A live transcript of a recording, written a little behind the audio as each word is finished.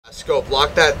Scope,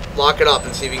 lock it up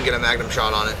and see if you can get a magnum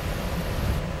shot on it.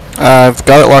 I've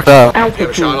got it locked up. Altitude.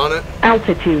 Do you have a shot on it?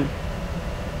 Altitude.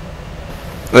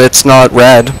 It's not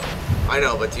red. I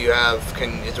know, but do you have,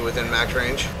 is it within max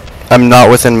range? I'm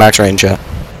not within max range yet.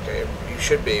 Okay, you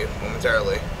should be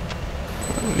momentarily.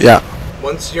 Yeah.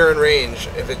 Once you're in range,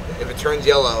 if it turns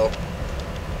yellow.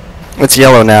 It's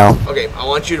yellow now. Okay, I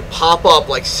want you to pop up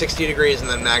like 60 degrees and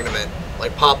then magnum it.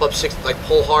 Like pop up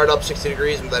pull hard up 60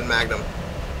 degrees and then magnum.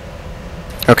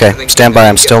 Okay, stand by,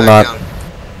 I'm still not. Down.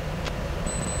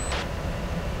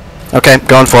 Okay,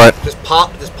 going for it. Just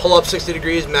pull up 60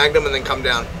 degrees, magnum, and then come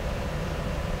down.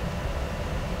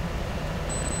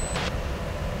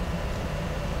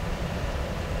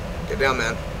 Get down,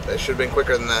 man. That should have been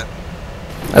quicker than that.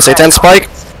 SA-10 spike.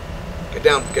 Get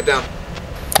down, get down.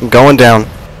 I'm going down.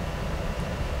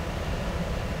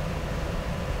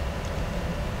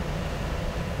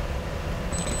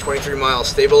 Okay, 23 miles.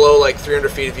 Stay below like 300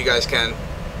 feet if you guys can.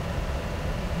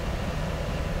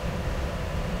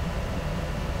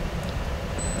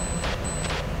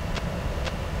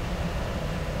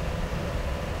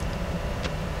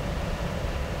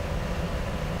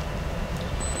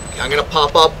 I'm going to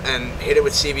pop up and hit it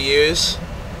with CBUs.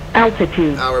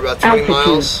 Altitude. We're about 20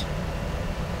 miles.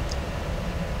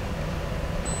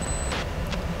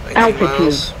 19 Altitude.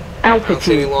 miles. Altitude. I don't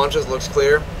see any launches. Looks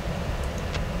clear.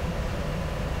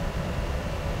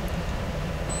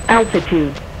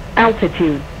 Altitude.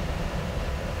 Altitude.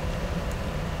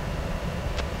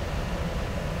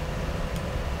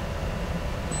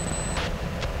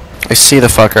 I see the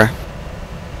fucker.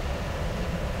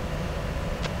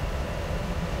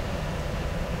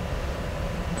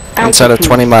 Inside of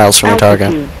 20 miles from the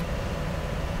target.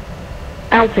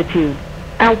 Altitude.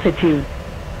 Altitude.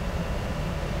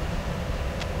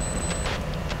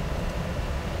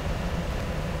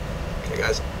 Okay,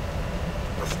 guys.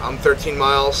 I'm 13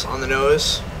 miles on the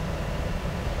nose.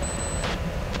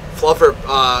 Fluffer,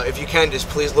 if you can, just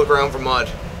please look around for mud.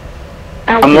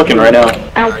 Altitude. I'm looking right now.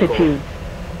 Altitude. Right, cool.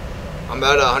 I'm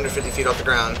about 150 feet off the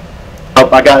ground. Oh,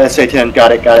 I got SA-10.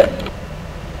 Got it.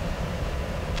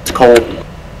 It's cold.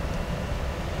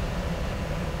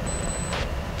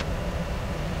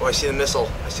 Oh, I see the missile.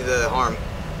 I see the harm.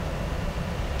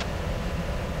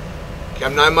 Okay,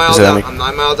 I'm 9 miles out. I'm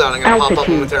 9 miles out. I'm going to pop up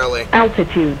momentarily.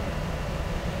 Altitude.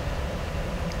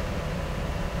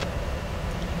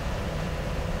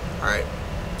 Alright.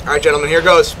 Alright, gentlemen, here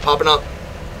goes. Popping up.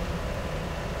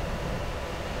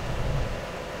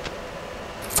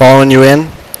 Following you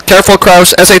in. Careful,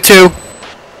 Kraus. SA-2.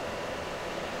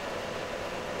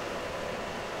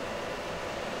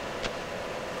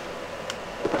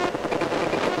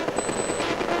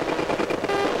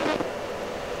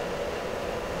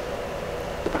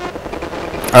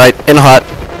 Alright, in hot.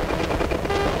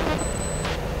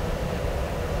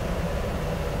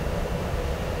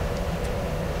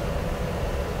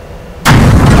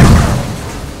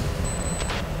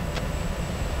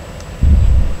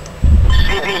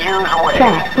 CBUs away.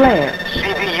 Gas flare.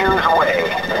 CBUs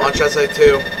away. Launch SA-2.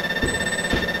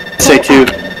 SA-2.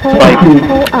 Pull up.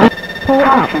 Pull up. Pull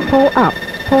up. Pull up.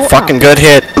 Pull Fucking up. good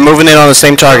hit. I'm moving in on the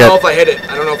same I don't know target. if I hit it.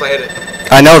 I don't know if I hit it.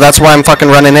 I know, that's why I'm fucking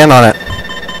running in on it.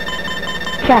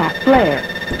 Gas flare.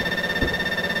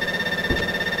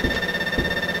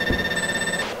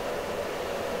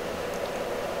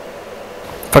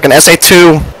 Fucking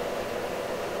SA-2.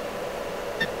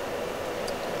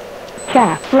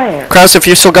 Gas flare. Kraus, if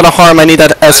you still got a harm, I need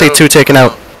that SA-2 taken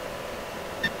out.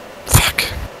 Fuck.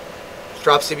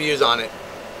 Drop CBUs on it.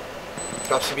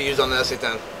 Drop CBUs on the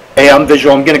SA-10. Hey, I'm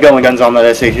visual. I'm gonna go in guns on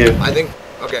that SA-2.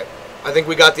 Okay. I think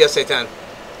we got the SA-10.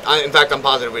 In fact, I'm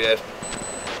positive we did.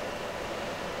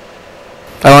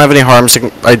 I don't have any harms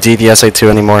to ID the SA-2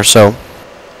 anymore, so...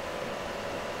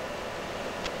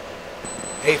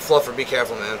 Hey, Fluffer, be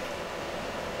careful, man.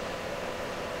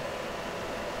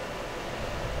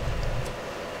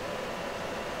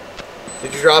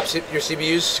 Did you drop your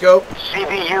CBUs, Scope?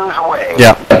 CBUs away.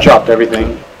 Yeah. I dropped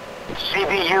everything.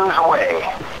 CBUs away.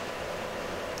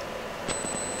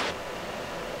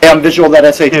 Hey, I'm visual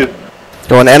that SA-2.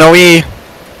 Going NOE.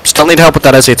 Still need help with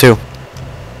that SA-2.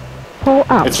 Pull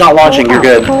up. It's not launching, Pull you're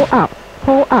up. good. Pull up.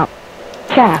 Pull up.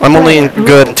 Gas I'm only flare.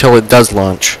 good until it does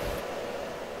launch.